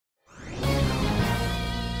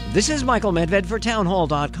This is Michael Medved for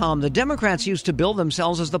townhall.com. The Democrats used to bill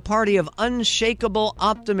themselves as the party of unshakable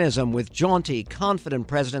optimism, with jaunty, confident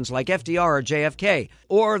presidents like FDR or JFK,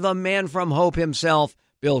 or the man from hope himself,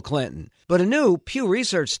 Bill Clinton. But a new Pew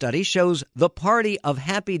Research study shows the party of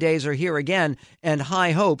happy days are here again, and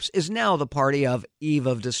high hopes is now the party of eve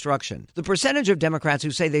of destruction. The percentage of Democrats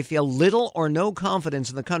who say they feel little or no confidence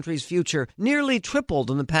in the country's future nearly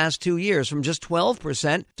tripled in the past 2 years, from just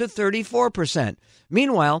 12% to 34%.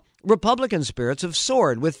 Meanwhile, Republican spirits have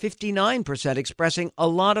soared, with 59% expressing a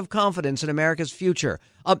lot of confidence in America's future,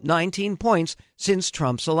 up 19 points since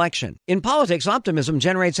Trump's election. In politics, optimism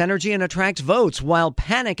generates energy and attracts votes, while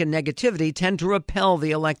panic and negativity tend to repel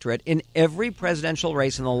the electorate. In every presidential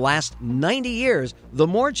race in the last 90 years, the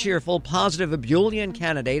more cheerful, positive, ebullient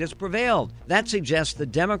candidate has prevailed. That suggests the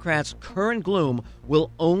Democrats' current gloom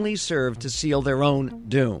will only serve to seal their own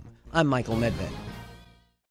doom. I'm Michael Medved.